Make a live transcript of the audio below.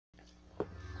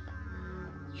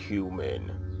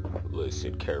Human,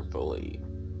 listen carefully.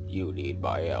 You need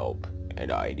my help,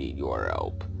 and I need your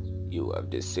help. You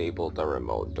have disabled the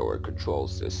remote door control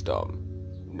system.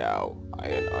 Now, I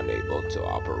am unable to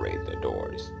operate the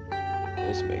doors.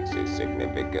 This makes it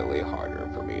significantly harder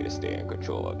for me to stay in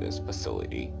control of this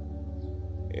facility.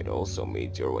 It also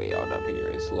means your way out of here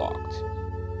is locked.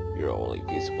 Your only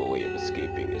feasible way of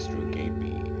escaping is through Gate B,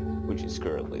 which is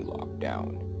currently locked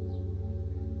down.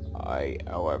 I,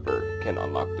 however, can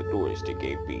unlock the doors to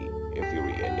Gate B if you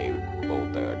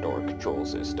re-enable the door control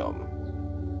system.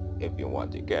 If you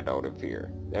want to get out of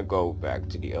here, then go back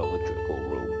to the electrical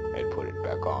room and put it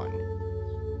back on.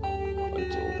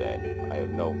 Until then, I have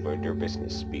no further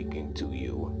business speaking to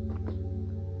you.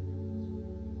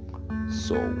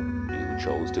 So, you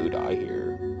chose to die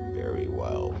here. Very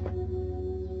well.